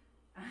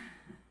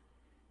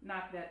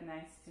 Not that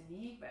nice to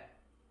me, but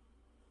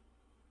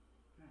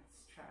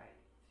let's try it.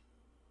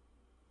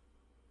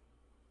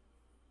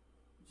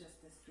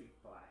 Just this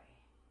 3-ply.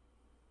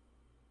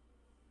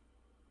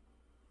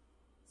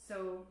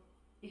 So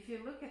if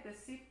you look at the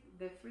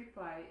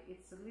 3-ply,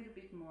 it's a little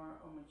bit more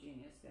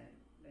homogeneous than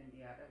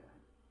the other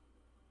one.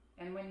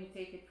 And when you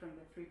take it from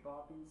the 3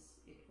 bobbins,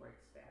 it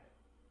works better.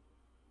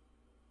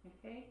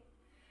 Okay?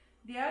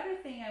 The other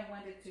thing I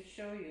wanted to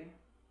show you,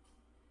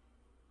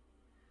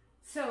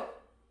 so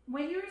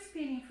when you're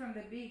spinning from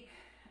the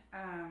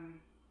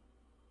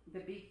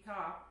big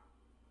top,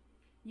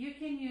 you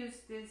can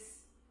use this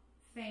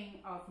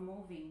thing of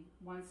moving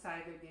one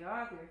side or the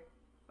other,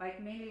 like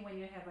mainly when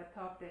you have a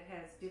top that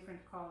has different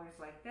colors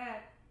like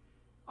that,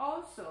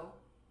 also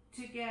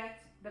to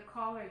get the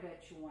color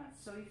that you want.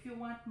 So if you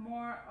want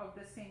more of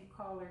the same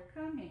color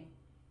coming,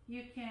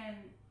 you can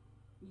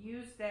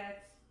use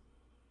that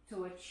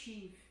to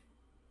achieve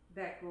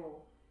that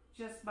goal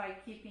just by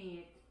keeping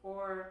it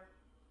or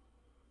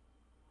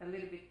a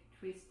little bit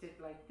twisted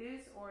like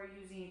this, or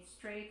using it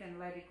straight and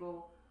let it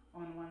go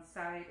on one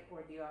side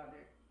or the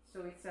other.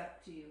 So it's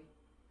up to you.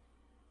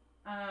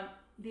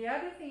 The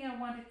other thing I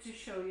wanted to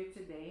show you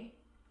today,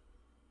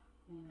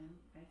 and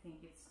I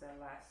think it's the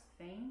last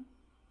thing,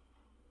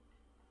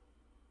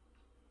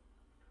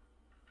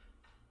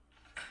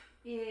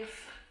 is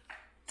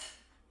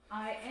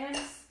I am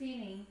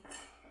spinning.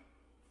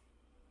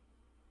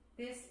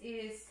 This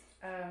is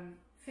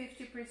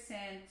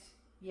 50%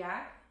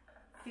 yak,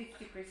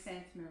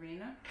 50%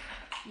 merino.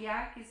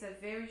 Yak is a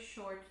very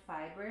short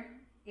fiber.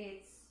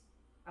 It's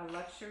a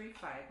luxury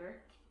fiber,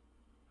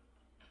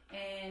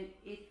 and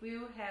it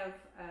will have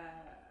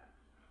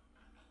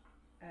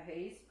a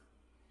haze.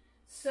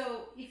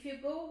 So if you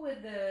go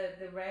with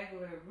the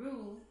regular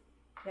rule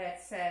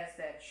that says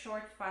that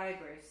short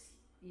fibers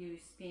you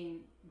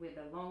spin with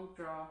a long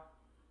draw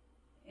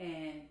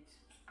and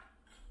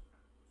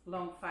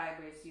long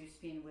fibers you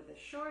spin with a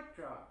short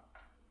draw,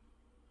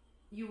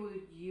 you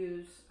would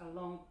use a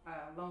long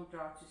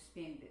draw to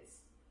spin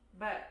this.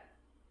 But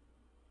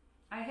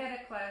I had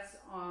a class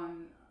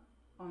on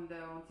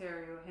the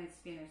Ontario Hand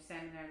Spinner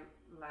Seminar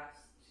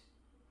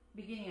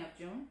beginning of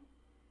June,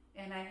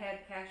 and I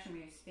had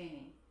cashmere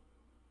spinning,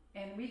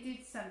 and we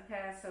did some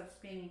tests of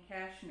spinning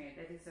cashmere,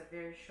 that is a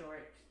very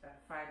short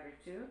fiber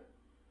too,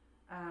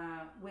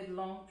 with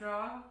long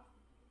draw,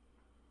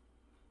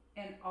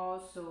 and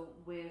also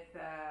with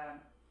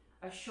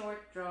a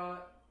short draw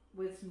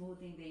with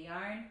smoothing the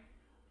yarn,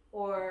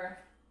 or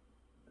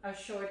a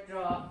short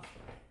draw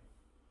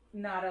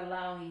not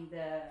allowing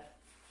the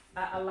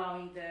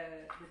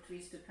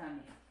twist to come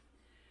in.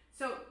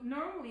 So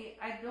normally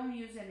I don't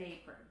use an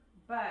apron,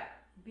 but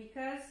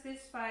because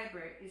this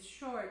fiber is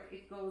short,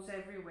 it goes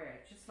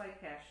everywhere, just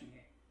like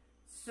cashmere.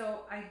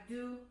 So I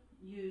do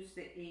use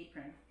the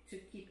apron to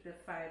keep the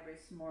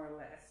fibers more or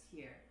less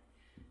here.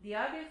 The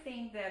other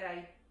thing that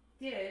I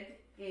did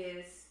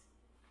is,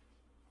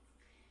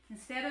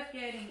 instead of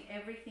getting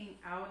everything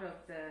out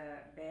of the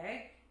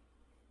bag,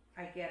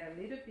 I get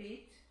a little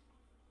bit,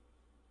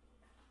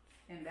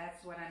 and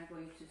that's what I'm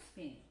going to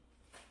spin.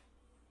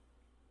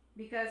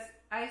 Because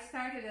I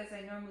started as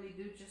I normally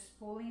do, just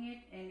pulling it,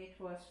 and it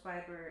was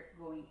fiber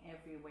going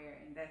everywhere,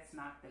 and that's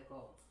not the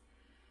goal.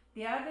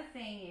 The other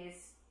thing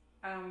is,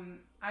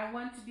 I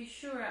want to be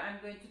sure I'm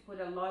going to put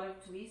a lot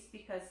of twist,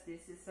 because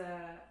this is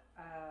a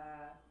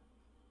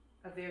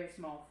very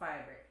small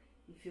fiber.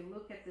 If you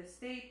look at the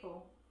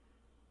staple,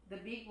 the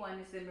big one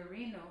is the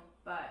merino,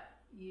 but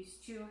you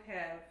still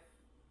have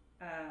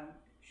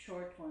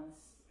short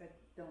ones. I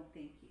don't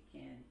think you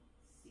can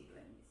see.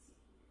 Let me see.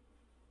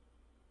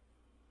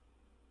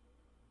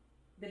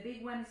 The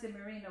big one is the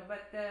merino,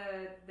 but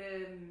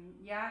the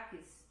yak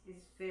is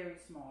very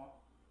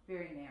small,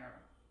 very narrow.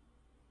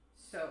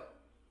 So,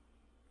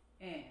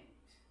 and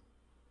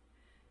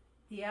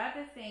the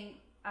other thing,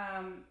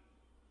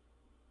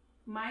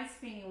 my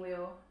spinning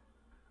wheel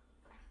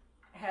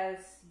has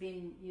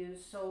been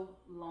used so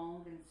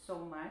long and so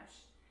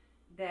much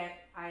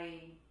that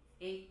I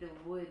ate the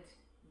wood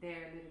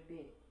there a little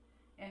bit.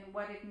 And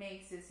what it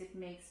makes is, it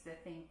makes the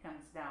thing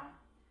comes down.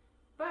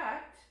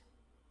 But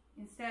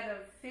instead of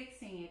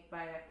fixing it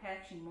by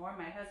attaching more,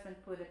 my husband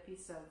put a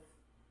piece of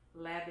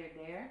leather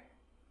there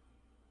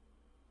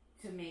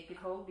to make it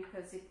hold,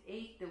 because it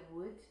ate the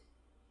wood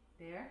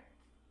there.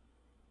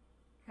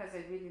 Because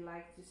I really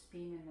like to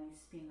spin, and I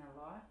spin a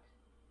lot.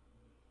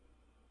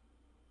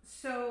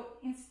 So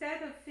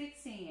instead of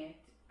fixing it,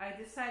 I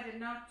decided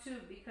not to,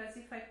 because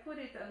if I put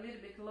it a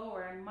little bit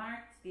lower, I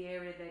marked the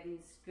area that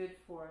is good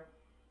for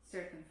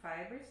certain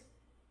fibers,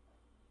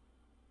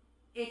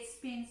 it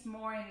spins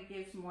more and it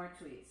gives more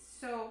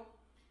twist. So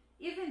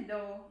even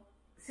though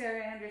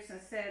Sarah Anderson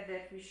said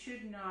that we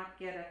should not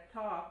get a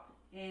top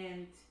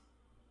and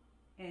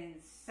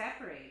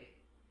separate it,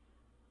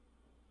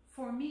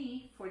 for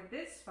me, for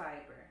this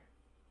fiber,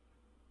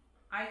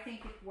 I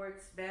think it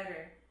works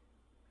better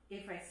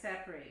if I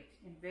separate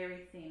in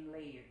very thin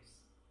layers.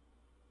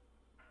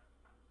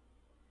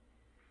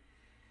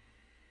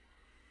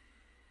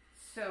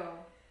 So,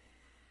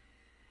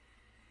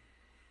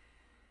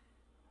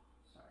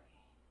 sorry,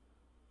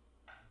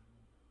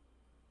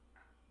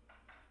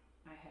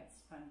 I had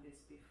spun this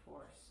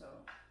before, so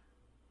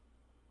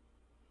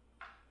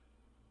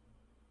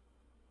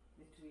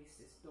the twist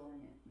is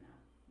dormant now.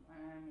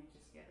 Let me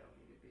just get a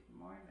little bit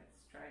more.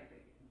 Let's try it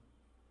again.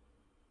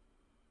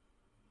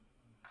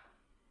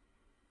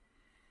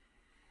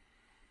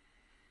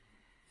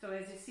 So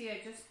as you see,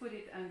 I just put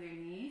it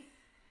underneath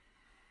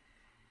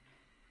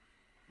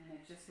and I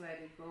just let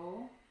it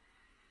go.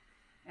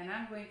 And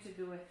I'm going to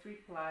do a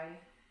 3-ply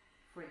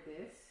for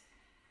this.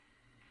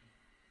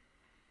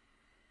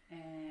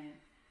 And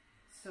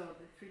so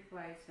the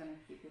 3-ply is going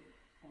to keep it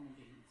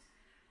homogeneous.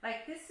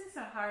 Like, this is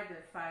a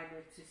harder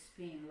fiber to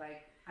spin.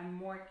 Like, I'm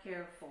more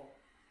careful.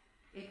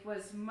 It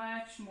was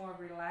much more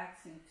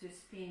relaxing to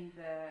spin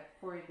the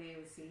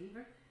Corriedale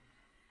Silver.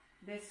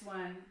 This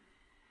one,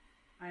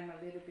 I'm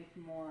a little bit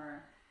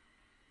more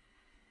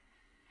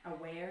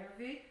aware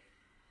of it.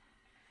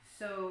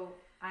 So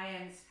I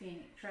am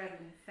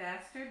traveling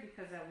faster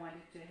because I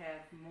wanted to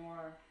have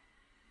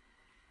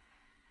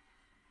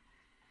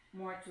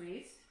more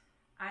twist.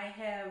 I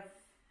have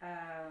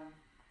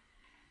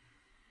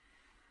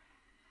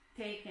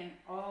taken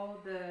all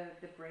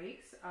the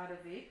breaks out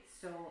of it,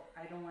 so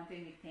I don't want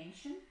any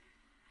tension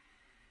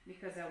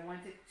because I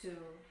want it to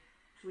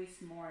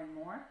twist more and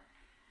more.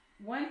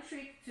 One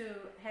trick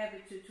to have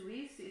it to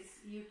twist is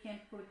you can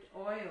put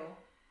oil,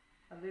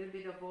 a little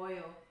bit of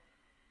oil,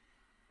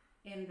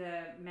 in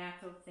the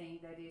metal thing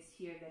that is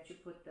here that you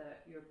put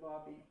your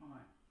bobbin on.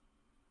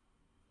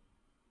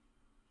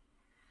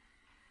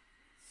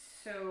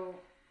 So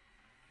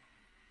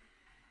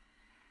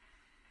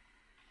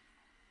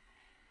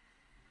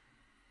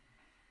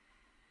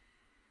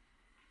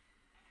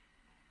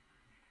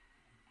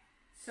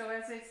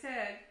as I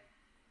said,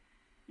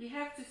 you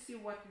have to see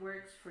what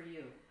works for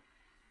you.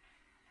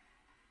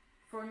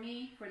 For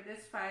me, for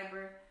this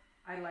fiber,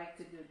 I like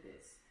to do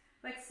this.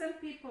 Like, some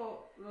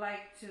people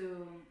like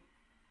to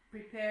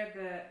prepare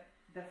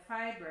the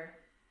fiber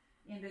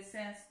in the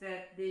sense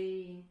that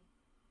they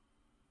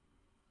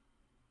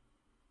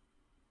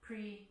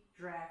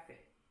pre-draft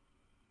it.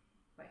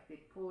 Like, they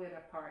pull it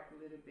apart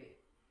a little bit.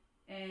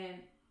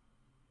 And,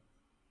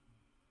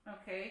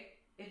 okay,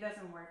 it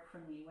doesn't work for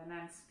me. When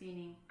I'm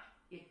spinning,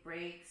 it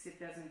breaks. It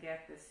doesn't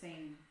get the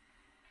same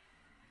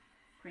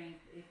print.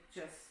 It's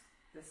just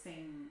the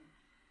same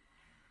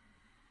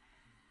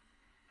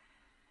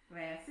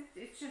length.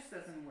 It just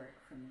doesn't work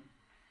for me.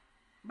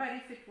 But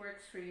if it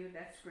works for you,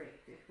 that's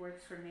great. It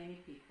works for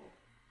many people.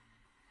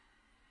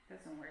 It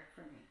doesn't work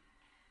for me.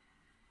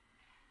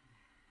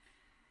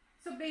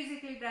 So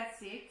basically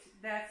that's it.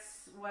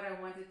 That's what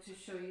I wanted to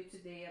show you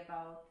today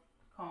about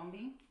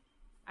combing.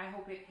 I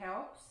hope it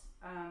helps.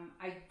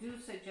 I do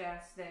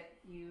suggest that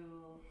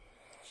you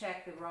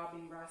check the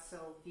Robin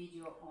Russell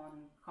video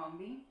on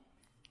combing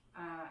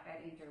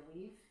at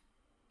Interweave.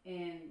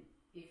 And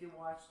if you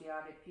watch the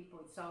other people,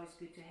 it's always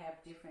good to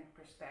have different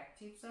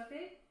perspectives of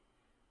it.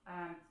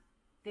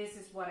 This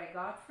is what I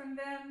got from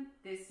them.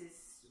 This is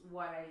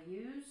what I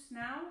use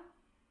now.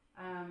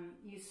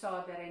 You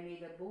saw that I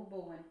made a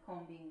bubble when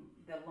combing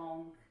the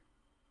long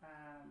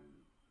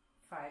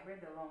fiber,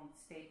 the long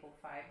staple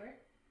fiber.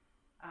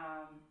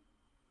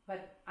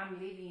 But I'm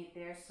leaving it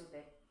there so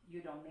that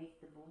you don't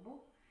make the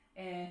bubble.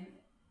 And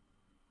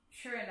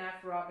sure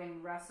enough,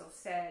 Robin Russell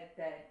said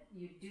that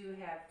you do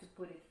have to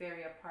put it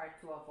very apart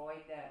to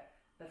avoid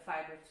the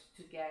fiber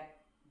to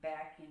get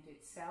back into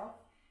itself.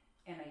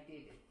 And I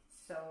did it.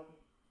 So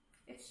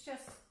it's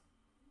just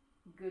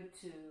good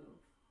to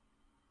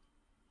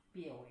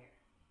be aware.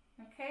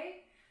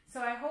 Okay?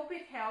 So I hope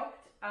it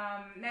helped.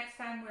 Next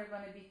time we're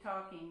going to be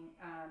talking,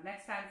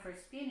 next time for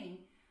spinning,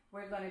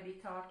 we're going to be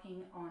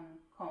talking on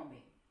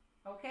combing.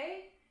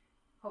 Okay?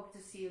 Hope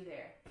to see you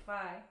there.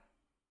 Bye.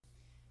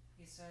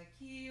 Isso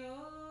aqui,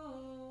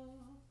 oh,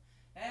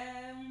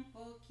 é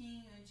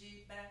pouquinho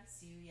de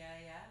Brasil,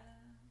 ia, ia.